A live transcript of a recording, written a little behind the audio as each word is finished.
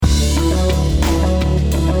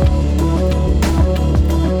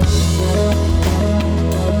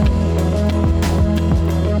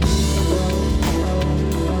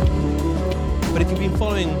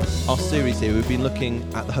series here. We've been looking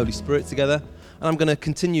at the Holy Spirit together, and I'm going to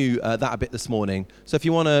continue that a bit this morning. So if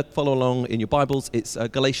you want to follow along in your Bibles, it's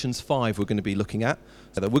Galatians 5 we're going to be looking at.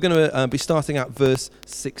 We're going to be starting at verse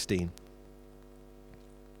 16.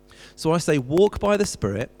 So I say, walk by the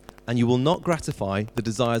Spirit, and you will not gratify the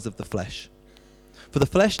desires of the flesh. For the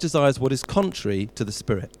flesh desires what is contrary to the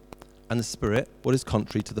Spirit, and the Spirit what is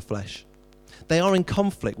contrary to the flesh. They are in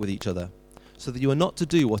conflict with each other, so that you are not to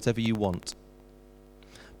do whatever you want.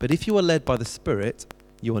 But if you are led by the Spirit,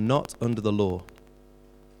 you are not under the law.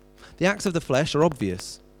 The acts of the flesh are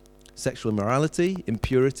obvious: sexual immorality,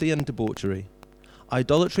 impurity and debauchery,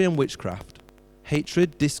 idolatry and witchcraft,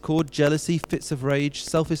 hatred, discord, jealousy, fits of rage,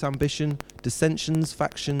 selfish ambition, dissensions,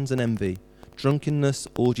 factions and envy, drunkenness,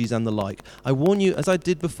 orgies and the like. I warn you, as I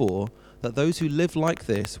did before, that those who live like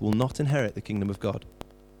this will not inherit the kingdom of God.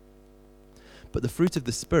 But the fruit of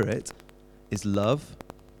the Spirit is love,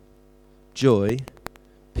 joy,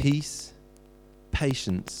 peace,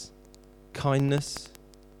 patience, kindness,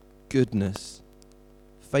 goodness,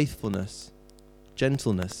 faithfulness,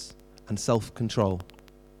 gentleness, and self-control.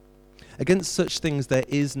 Against such things there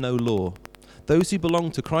is no law. Those who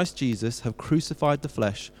belong to Christ Jesus have crucified the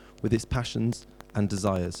flesh with its passions and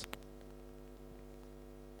desires.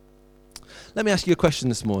 Let me ask you a question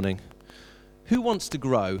this morning. Who wants to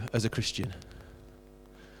grow as a Christian?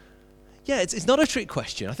 Yeah, it's not a trick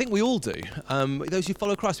question. I think we all do. Those who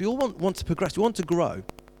follow Christ, we all want to progress. We want to grow.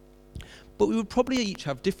 But we would probably each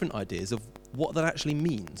have different ideas of what that actually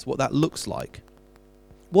means, what that looks like.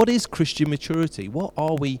 What is Christian maturity? What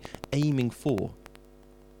are we aiming for?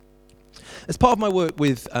 As part of my work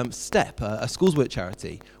with STEP, a schools work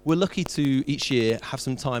charity, we're lucky to each year have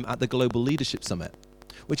some time at the Global Leadership Summit,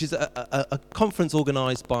 which is a conference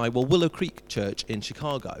organised by Willow Creek Church in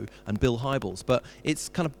Chicago and Bill Hybels, but it's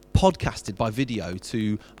kind of podcasted by video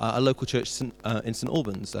to a local church in St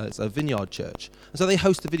Albans. It's a Vineyard Church. And so they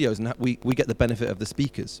host the videos and we get the benefit of the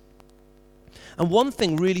speakers. And one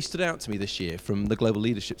thing really stood out to me this year from the Global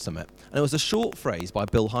Leadership Summit, and it was a short phrase by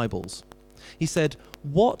Bill Hybels. He said,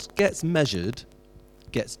 "What gets measured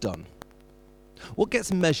gets done." What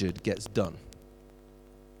gets measured gets done.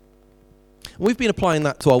 We've been applying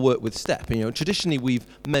that to our work with STEP. Traditionally we've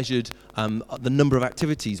measured the number of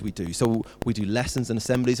activities we do. So we do lessons and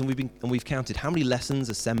assemblies, and we've counted how many lessons,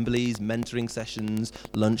 assemblies, mentoring sessions,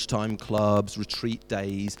 lunchtime clubs, retreat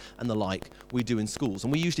days, and the like we do in schools.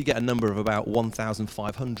 And we usually get a number of about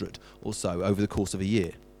 1,500 or so over the course of a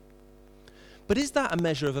year. But is that a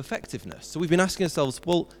measure of effectiveness? So we've been asking ourselves,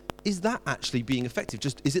 well, is that actually being effective?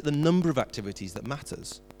 Is it the number of activities that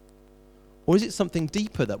matters? Or is it something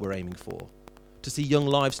deeper that we're aiming for? To see young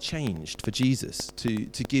lives changed for Jesus,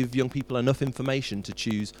 to give young people enough information to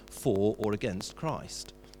choose for or against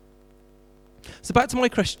Christ. So back to my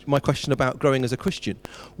question about growing as a Christian.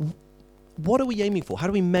 What are we aiming for? How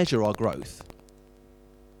do we measure our growth?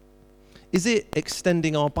 Is it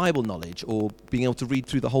extending our Bible knowledge or being able to read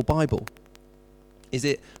through the whole Bible? Is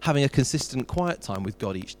it having a consistent quiet time with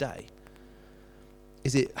God each day?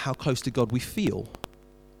 Is it how close to God we feel?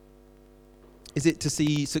 Is it to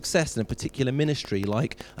see success in a particular ministry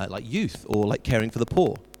like youth or like caring for the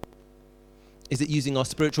poor? Is it using our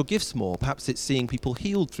spiritual gifts more? Perhaps it's seeing people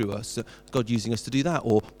healed through us, God using us to do that,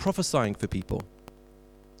 or prophesying for people.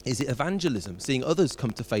 Is it evangelism, seeing others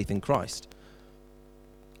come to faith in Christ?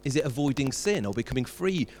 Is it avoiding sin or becoming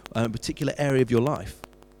free in a particular area of your life?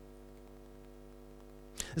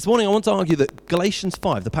 This morning I want to argue that Galatians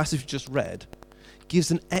 5, the passage we just read, gives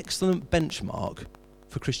an excellent benchmark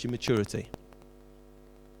for Christian maturity.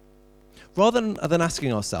 Rather than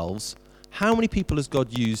asking ourselves, how many people has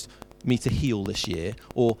God used me to heal this year?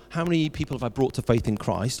 Or how many people have I brought to faith in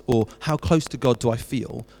Christ? Or how close to God do I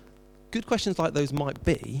feel? Good questions like those might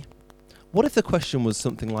be, what if the question was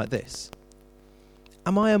something like this?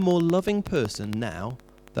 Am I a more loving person now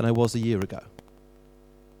than I was a year ago?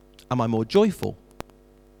 Am I more joyful?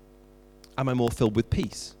 Am I more filled with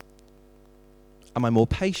peace? Am I more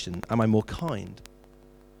patient? Am I more kind?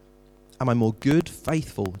 Am I more good,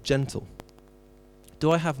 faithful, gentle? Do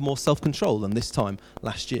I have more self-control than this time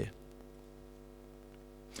last year?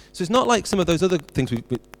 So it's not like some of those other things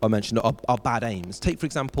I mentioned are bad aims. Take, for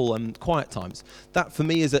example, quiet times. That, for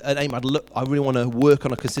me, is an aim I really want to work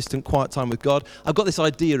on a consistent quiet time with God. I've got this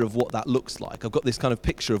idea of what that looks like. I've got this kind of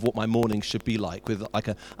picture of what my mornings should be like, with like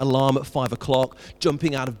an alarm at 5 o'clock,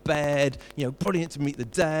 jumping out of bed, brilliant to meet the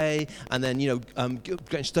day, and then,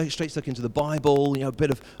 getting straight stuck into the Bible, a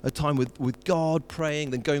bit of a time with God,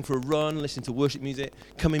 praying, then going for a run, listening to worship music,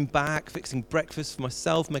 coming back, fixing breakfast for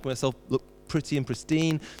myself, making myself look pretty and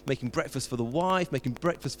pristine, making breakfast for the wife, making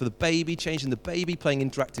breakfast for the baby, changing the baby, playing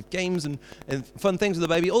interactive games and fun things with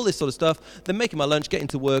the baby, all this sort of stuff, then making my lunch, getting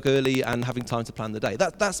to work early and having time to plan the day.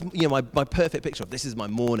 That's my perfect picture of this is my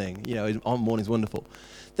morning. Our morning's wonderful.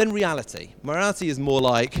 Then reality. My reality is more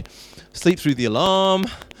like sleep through the alarm,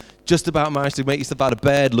 just about managed to make yourself out of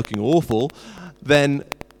bed looking awful, then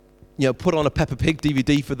put on a Peppa Pig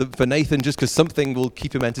DVD for Nathan just because something will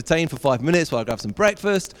keep him entertained for 5 minutes while I grab some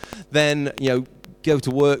breakfast. Then, go to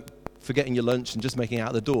work, forgetting your lunch and just making it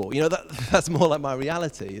out the door. That's more like my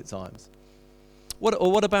reality at times.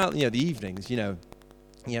 What about, the evenings? You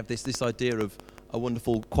have this idea of a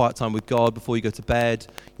wonderful quiet time with God before you go to bed.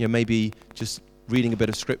 Maybe just reading a bit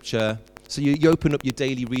of scripture. So you open up your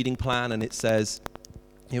daily reading plan and it says,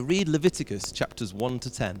 read Leviticus chapters 1 to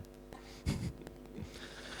 10.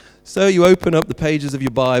 So you open up the pages of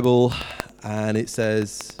your Bible and it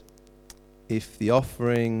says, if the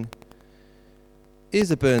offering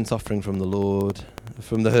is a burnt offering from the Lord,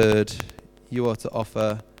 from the herd, you are to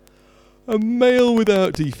offer a male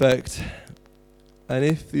without defect. And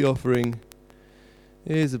if the offering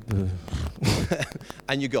is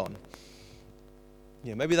and you're gone.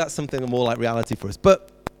 Maybe that's something more like reality for us. But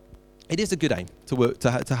it is a good aim to work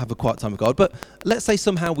to have a quiet time with God. But let's say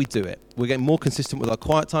somehow we do it. We're getting more consistent with our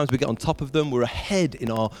quiet times. We get on top of them. We're ahead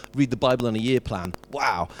in our read the Bible in a year plan.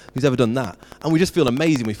 Wow, who's ever done that? And we just feel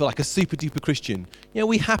amazing. We feel like a super duper Christian.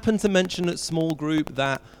 We happen to mention at small group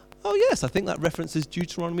that, oh yes, I think that references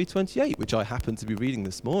Deuteronomy 28, which I happen to be reading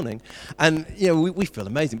this morning. And we feel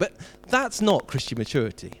amazing. But that's not Christian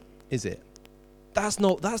maturity, is it? That's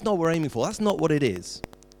not what we're aiming for. That's not what it is.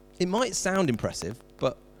 It might sound impressive,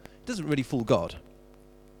 but it doesn't really fool God.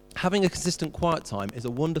 Having a consistent quiet time is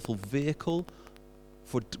a wonderful vehicle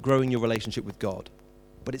for growing your relationship with God.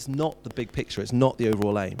 But it's not the big picture. It's not the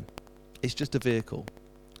overall aim. It's just a vehicle.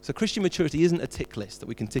 So Christian maturity isn't a tick list that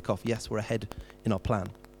we can tick off, yes, we're ahead in our plan.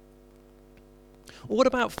 Or what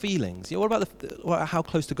about feelings? What about how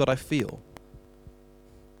close to God I feel?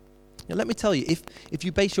 Let me tell you, if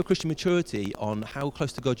you base your Christian maturity on how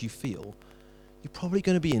close to God you feel, you're probably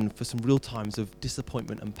going to be in for some real times of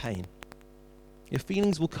disappointment and pain. Your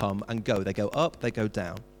feelings will come and go. They go up, they go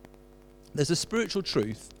down. There's a spiritual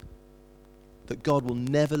truth that God will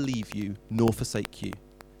never leave you nor forsake you.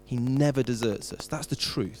 He never deserts us. That's the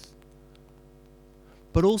truth.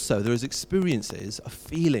 But also there is experiences of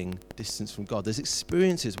feeling distance from God. There's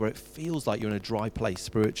experiences where it feels like you're in a dry place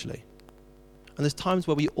spiritually. And there's times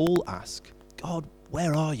where we all ask, God,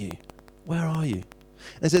 where are you? Where are you?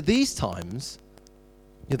 And it's at these times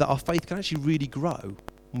that our faith can actually really grow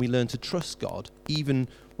when we learn to trust God, even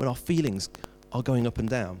when our feelings are going up and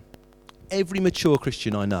down. Every mature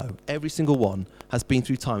Christian I know, every single one, has been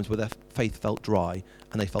through times where their faith felt dry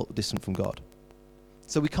and they felt distant from God.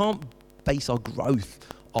 So we can't base our growth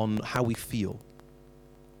on how we feel.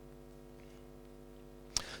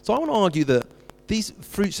 So I want to argue that these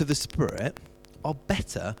fruits of the Spirit are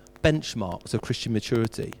better benchmarks of Christian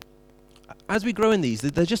maturity. As we grow in these,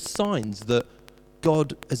 they're just signs that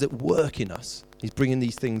God is at work in us. He's bringing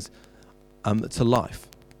these things to life.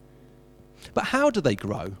 But how do they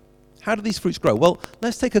grow? How do these fruits grow? Well,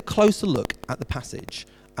 let's take a closer look at the passage.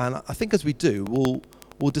 And I think as we do,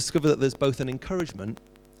 we'll discover that there's both an encouragement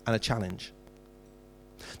and a challenge.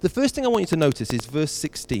 The first thing I want you to notice is verse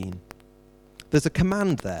 16. There's a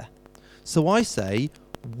command there. So I say,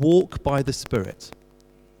 walk by the Spirit.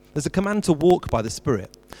 There's a command to walk by the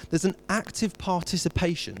Spirit. There's an active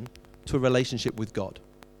participation to a relationship with God.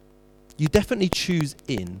 You definitely choose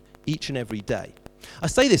in each and every day. I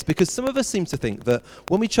say this because some of us seem to think that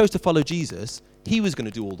when we chose to follow Jesus, he was going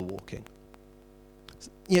to do all the walking.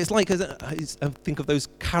 It's like, I think of those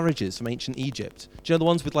carriages from ancient Egypt. Do you know the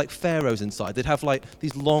ones with like pharaohs inside? They'd have like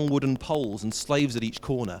these long wooden poles and slaves at each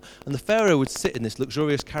corner. And the pharaoh would sit in this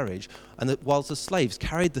luxurious carriage, and whilst the slaves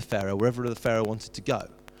carried the pharaoh wherever the pharaoh wanted to go.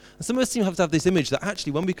 And some of us seem to have this image that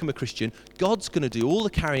actually when we become a Christian, God's going to do all the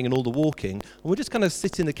carrying and all the walking, and we're just going to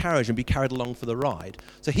sit in the carriage and be carried along for the ride.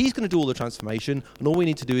 So he's going to do all the transformation, and all we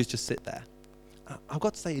need to do is just sit there. I've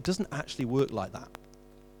got to say, it doesn't actually work like that.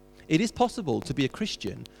 It is possible to be a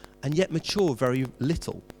Christian and yet mature very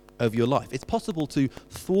little over your life. It's possible to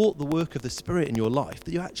thwart the work of the Spirit in your life,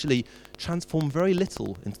 that you actually transform very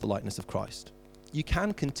little into the likeness of Christ. You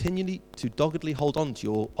can continually to doggedly hold on to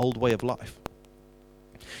your old way of life.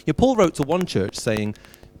 Paul wrote to one church saying,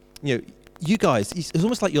 you guys, it's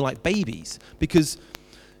almost like you're like babies, because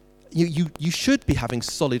you should be having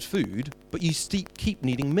solid food, but you keep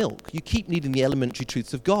needing milk. You keep needing the elementary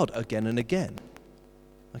truths of God again and again.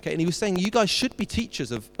 Okay, and he was saying you guys should be teachers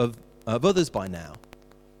of others by now,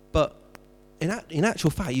 but in actual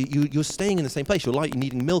fact, you're staying in the same place. You're like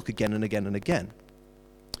needing milk again and again and again.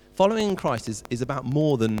 Following in Christ is about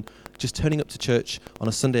more than just turning up to church on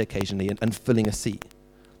a Sunday occasionally and filling a seat.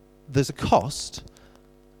 There's a cost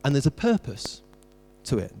and there's a purpose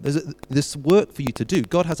to it. There's work for you to do.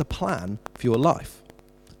 God has a plan for your life.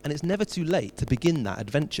 And it's never too late to begin that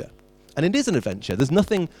adventure. And it is an adventure. There's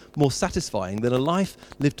nothing more satisfying than a life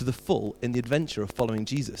lived to the full in the adventure of following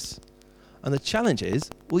Jesus. And the challenge is,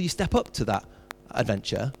 will you step up to that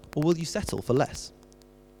adventure or will you settle for less?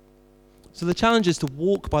 So the challenge is to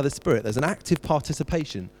walk by the Spirit. There's an active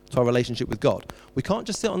participation to our relationship with God. We can't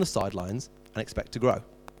just sit on the sidelines and expect to grow.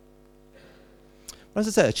 But as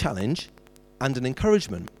I say, a challenge and an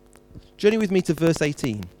encouragement. Journey with me to verse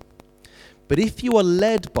 18. But if you are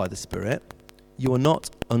led by the Spirit, you are not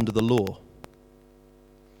under the law.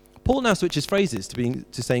 Paul now switches phrases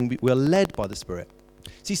to saying we are led by the Spirit.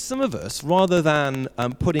 See, some of us, rather than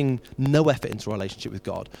putting no effort into our relationship with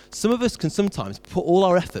God, some of us can sometimes put all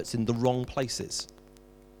our efforts in the wrong places.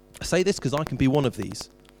 I say this because I can be one of these.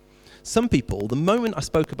 Some people, the moment I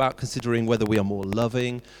spoke about considering whether we are more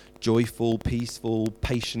loving, joyful, peaceful,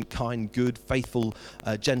 patient, kind, good, faithful,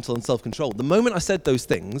 gentle, and self-controlled, the moment I said those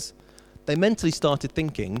things, they mentally started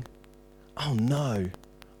thinking, oh no,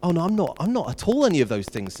 I'm not at all any of those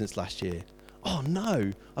things since last year. Oh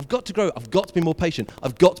no, I've got to grow. I've got to be more patient.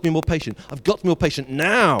 I've got to be more patient. I've got to be more patient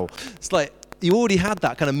now. It's like you already had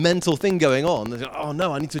that kind of mental thing going on. Oh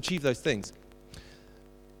no, I need to achieve those things.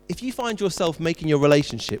 If you find yourself making your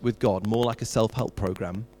relationship with God more like a self-help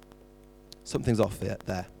program, something's off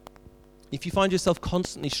there. If you find yourself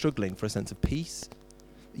constantly struggling for a sense of peace,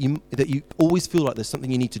 that you always feel like there's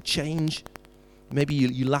something you need to change, maybe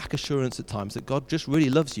you lack assurance at times that God just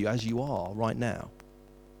really loves you as you are right now,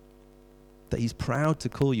 that he's proud to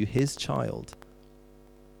call you his child,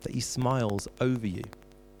 that he smiles over you.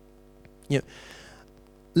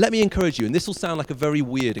 Let me encourage you, and this will sound like a very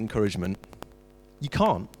weird encouragement. You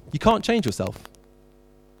can't change yourself.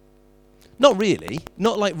 Not really,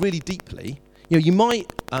 not like really deeply. You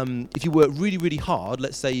might, if you work really, really hard,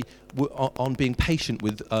 let's say on being patient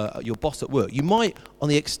with your boss at work, you might, on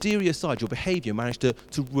the exterior side, your behavior manage to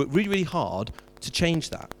work really, really hard to change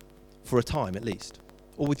that for a time at least.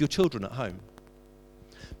 Or with your children at home.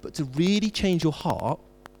 But to really change your heart,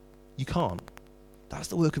 you can't. That's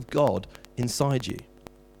the work of God inside you.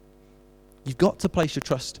 You've got to place your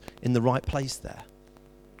trust in the right place there.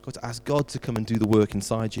 You've got to ask God to come and do the work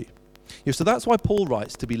inside you. So that's why Paul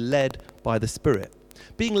writes to be led by the Spirit.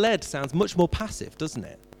 Being led sounds much more passive, doesn't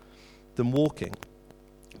it, than walking.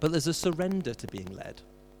 But there's a surrender to being led.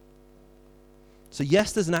 So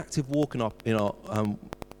yes, there's an active walk in our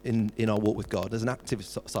walk with God. There's an active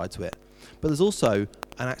side to it. But there's also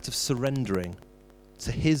an act of surrendering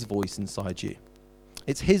to his voice inside you.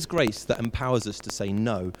 It's his grace that empowers us to say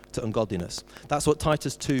no to ungodliness. That's what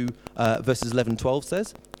Titus 2 verses 11-12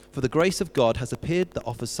 says. For the grace of God has appeared that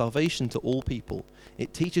offers salvation to all people.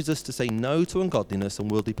 It teaches us to say no to ungodliness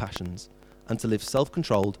and worldly passions, and to live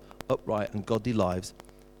self-controlled, upright, and godly lives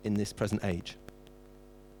in this present age.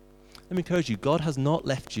 Let me encourage you, God has not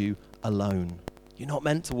left you alone. You're not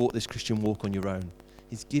meant to walk this Christian walk on your own.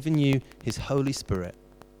 He's given you his Holy Spirit.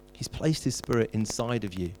 He's placed his Spirit inside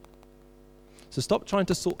of you. So stop trying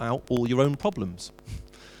to sort out all your own problems.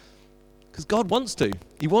 Because God wants to.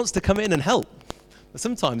 He wants to come in and help. But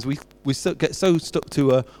sometimes we get so stuck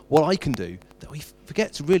to what I can do that we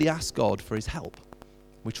forget to really ask God for his help.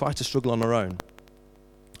 We try to struggle on our own.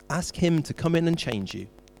 Ask him to come in and change you.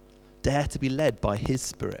 Dare to be led by his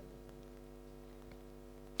Spirit.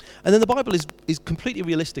 And then the Bible is completely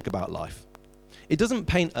realistic about life. It doesn't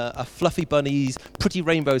paint a fluffy bunnies, pretty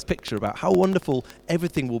rainbows picture about how wonderful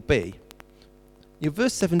everything will be.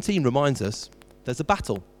 Verse 17 reminds us there's a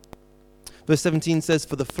battle. Verse 17 says,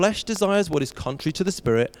 for the flesh desires what is contrary to the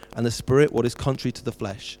Spirit, and the Spirit what is contrary to the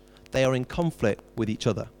flesh. They are in conflict with each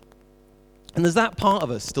other. And there's that part of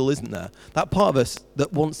us still, isn't there? That part of us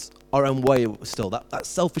that wants our own way still. That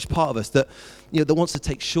selfish part of us that wants to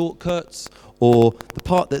take shortcuts, or the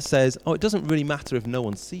part that says, oh, it doesn't really matter if no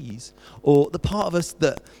one sees, or the part of us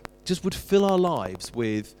that just would fill our lives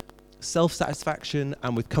with self-satisfaction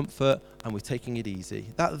and with comfort and with taking it easy.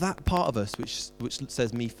 That part of us which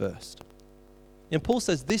says me first. And Paul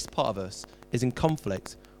says this part of us is in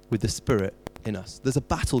conflict with the Spirit in us. There's a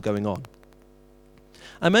battle going on.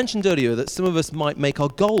 I mentioned earlier that some of us might make our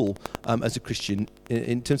goal as a Christian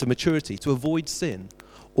in terms of maturity to avoid sin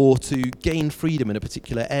or to gain freedom in a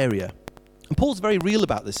particular area. And Paul's very real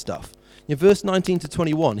about this stuff. In verse 19 to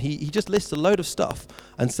 21, he just lists a load of stuff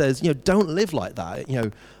and says, don't live like that.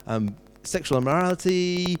 sexual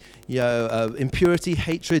immorality, impurity,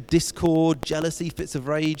 hatred, discord, jealousy, fits of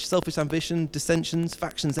rage, selfish ambition, dissensions,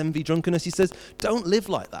 factions, envy, drunkenness. He says, don't live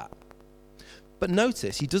like that. But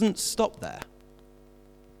notice, he doesn't stop there.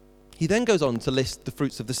 He then goes on to list the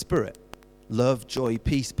fruits of the Spirit: love, joy,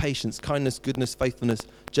 peace, patience, kindness, goodness, faithfulness,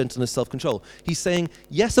 gentleness, self-control. He's saying,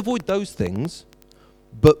 yes, avoid those things,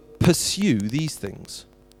 but pursue these things.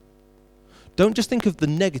 Don't just think of the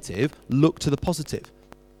negative, look to the positive.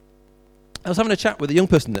 I was having a chat with a young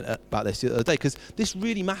person about this the other day, because this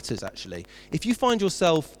really matters, actually. If you find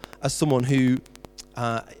yourself as someone who,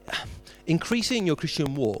 increasing your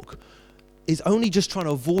Christian walk, is only just trying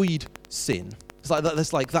to avoid sin, it's like that,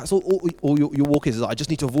 that's all your walk is like, I just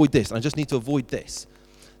need to avoid this, and I just need to avoid this.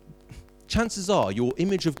 Chances are your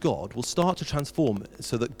image of God will start to transform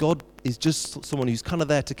so that God is just someone who's kind of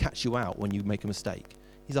there to catch you out when you make a mistake.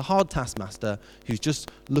 He's a hard taskmaster who's just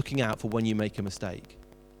looking out for when you make a mistake.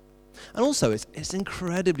 And also, it's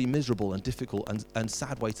incredibly miserable and difficult and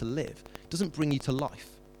sad way to live. It doesn't bring you to life.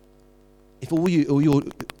 If all you're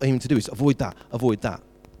aiming to do is avoid that.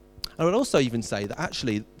 I would also even say that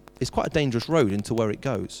actually it's quite a dangerous road into where it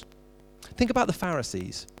goes. Think about the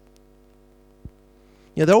Pharisees.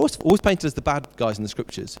 They're always painted as the bad guys in the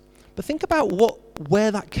scriptures. But think about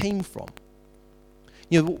where that came from.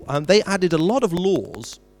 They added a lot of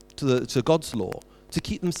laws to God's law to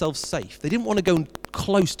keep themselves safe. They didn't want to go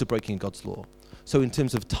close to breaking God's law. So in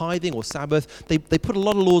terms of tithing or Sabbath, they put a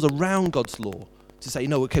lot of laws around God's law to say,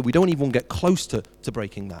 no, okay, we don't even want to get close to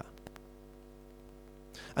breaking that.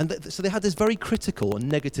 And so they had this very critical and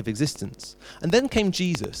negative existence. And then came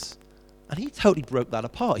Jesus, and he totally broke that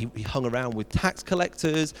apart. He hung around with tax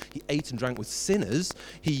collectors. He ate and drank with sinners.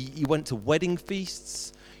 He went to wedding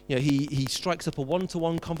feasts. He strikes up a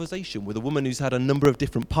one-to-one conversation with a woman who's had a number of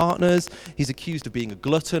different partners. He's accused of being a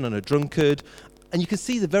glutton and a drunkard. And you can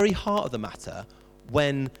see the very heart of the matter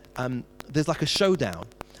when there's like a showdown.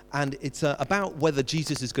 And it's about whether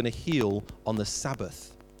Jesus is going to heal on the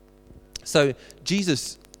Sabbath. So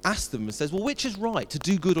Jesus asks them and says, well, which is right, to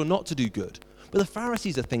do good or not to do good? But the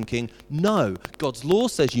Pharisees are thinking, no, God's law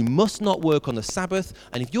says you must not work on the Sabbath,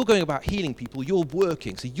 and if you're going about healing people, you're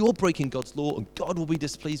working, so you're breaking God's law, and God will be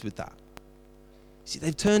displeased with that. See,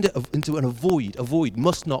 they've turned it into an avoid,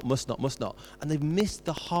 must not, and they've missed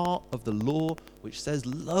the heart of the law, which says,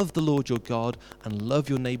 love the Lord your God and love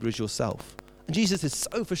your neighbor as yourself. And Jesus is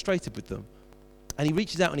so frustrated with them, and he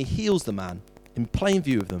reaches out and he heals the man in plain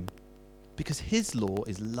view of them, because his law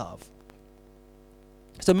is love.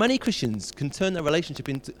 So many Christians can turn their relationship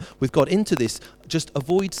with God into this, just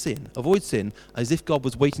avoid sin, as if God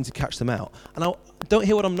was waiting to catch them out. And don't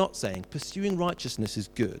hear what I'm not saying. Pursuing righteousness is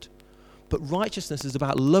good. But righteousness is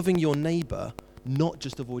about loving your neighbor, not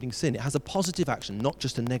just avoiding sin. It has a positive action, not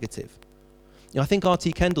just a negative. I think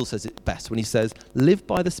R.T. Kendall says it best when he says, live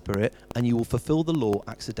by the Spirit and you will fulfill the law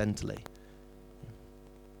accidentally.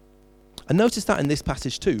 And notice that in this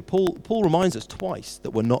passage too. Paul reminds us twice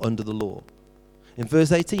that we're not under the law. In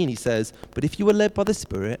verse 18 he says, but if you are led by the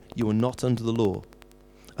Spirit, you are not under the law.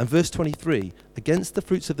 And verse 23, against the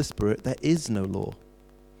fruits of the Spirit there is no law.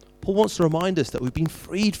 Paul wants to remind us that we've been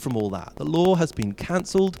freed from all that. The law has been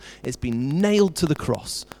cancelled. It's been nailed to the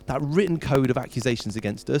cross, that written code of accusations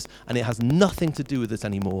against us, and it has nothing to do with us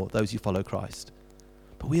anymore, those who follow Christ.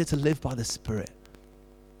 But we are to live by the Spirit.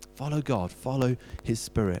 Follow God, follow his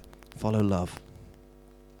Spirit, follow love.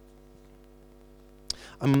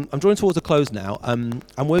 I'm drawing towards a close now, and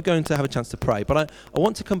we're going to have a chance to pray. But I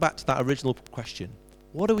want to come back to that original question.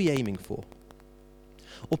 What are we aiming for?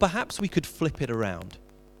 Or perhaps we could flip it around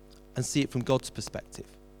and see it from God's perspective.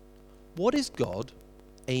 What is God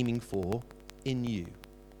aiming for in you?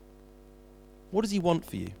 What does he want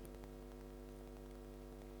for you?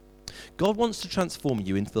 God wants to transform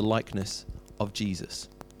you into the likeness of Jesus.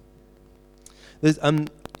 There's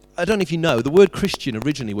I don't know if you know, the word Christian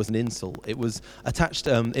originally was an insult. It was attached,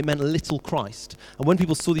 it meant little Christ. And when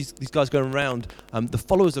people saw these guys going around, the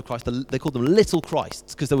followers of Christ, they called them little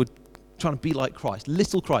Christs because they were trying to be like Christ.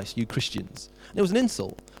 Little Christ, you Christians. And it was an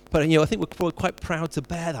insult. But I think we're quite proud to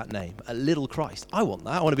bear that name, a little Christ. I want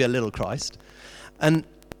that. I want to be a little Christ. And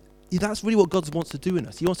that's really what God wants to do in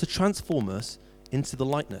us. He wants to transform us into the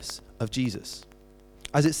likeness of Jesus.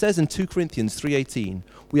 As it says in 2 Corinthians 3:18,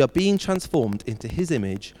 we are being transformed into his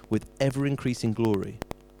image with ever-increasing glory.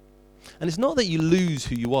 And it's not that you lose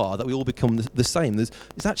who you are, that we all become the same.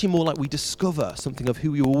 It's actually more like we discover something of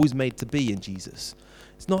who you were always made to be in Jesus.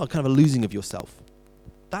 It's not a kind of a losing of yourself.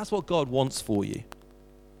 That's what God wants for you.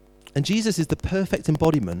 And Jesus is the perfect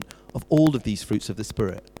embodiment of all of these fruits of the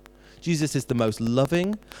Spirit. Jesus is the most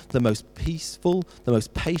loving, the most peaceful, the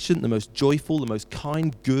most patient, the most joyful, the most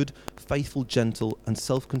kind, good, faithful, gentle, and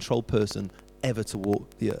self-controlled person ever to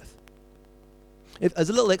walk the earth. As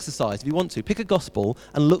a little exercise, if you want to, pick a gospel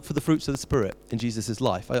and look for the fruits of the Spirit in Jesus'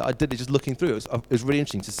 life. I did it just looking through. It was really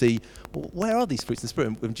interesting to see, well, where are these fruits of the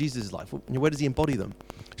Spirit in Jesus' life? Where does he embody them?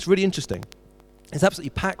 It's really interesting. It's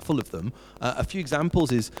absolutely packed full of them. A few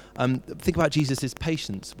examples is, think about Jesus'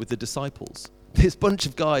 patience with the disciples. This bunch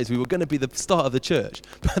of guys who were going to be the start of the church,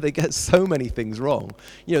 but they get so many things wrong.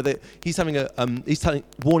 He's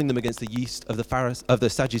warning them against the yeast of the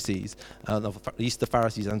Sadducees, the yeast of the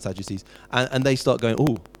Pharisees and Sadducees, and they start going,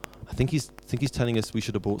 "Oh, I think he's telling us we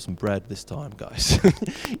should have brought some bread this time, guys."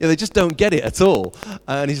 They just don't get it at all,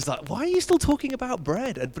 and he's just like, "Why are you still talking about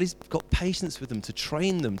bread?" But he's got patience with them to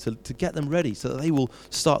train them to get them ready so that they will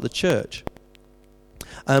start the church.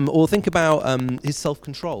 Or think about his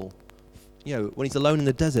self-control. When he's alone in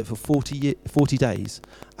the desert for 40 days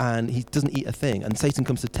and he doesn't eat a thing, and Satan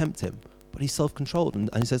comes to tempt him, but he's self-controlled and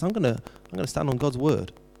he says, I'm gonna stand on God's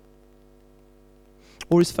word.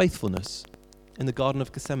 Or his faithfulness in the Garden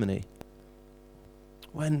of Gethsemane,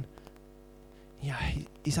 when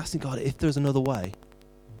he's asking God if there's another way,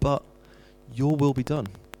 but your will be done.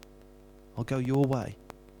 I'll go your way.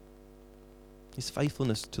 His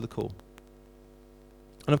faithfulness to the call.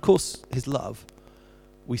 And of course, his love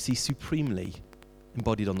we see supremely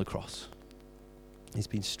embodied on the cross. He's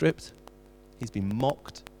been stripped, he's been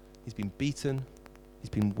mocked, he's been beaten, he's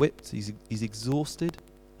been whipped, he's exhausted,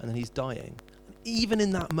 and then he's dying. And even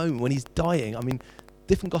in that moment when he's dying,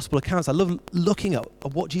 different gospel accounts, I love looking at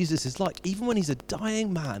what Jesus is like. Even when he's a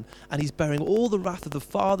dying man and he's bearing all the wrath of the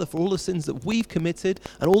Father for all the sins that we've committed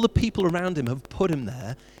and all the people around him have put him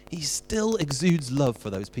there, he still exudes love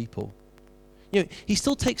for those people. He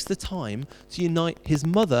still takes the time to unite his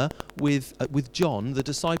mother with John, the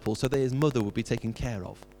disciple, so that his mother would be taken care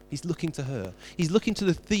of. He's looking to her. He's looking to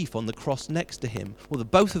the thief on the cross next to him, the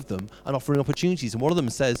both of them, and offering opportunities. And one of them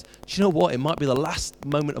says, do you know what? It might be the last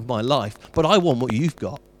moment of my life, but I want what you've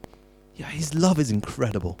got. His love is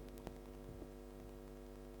incredible.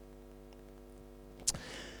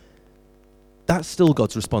 That's still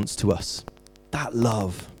God's response to us. That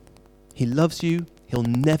love. He loves you. He'll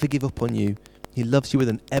never give up on you. He loves you with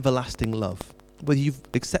an everlasting love. Whether you've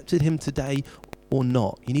accepted him today or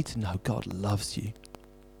not, you need to know God loves you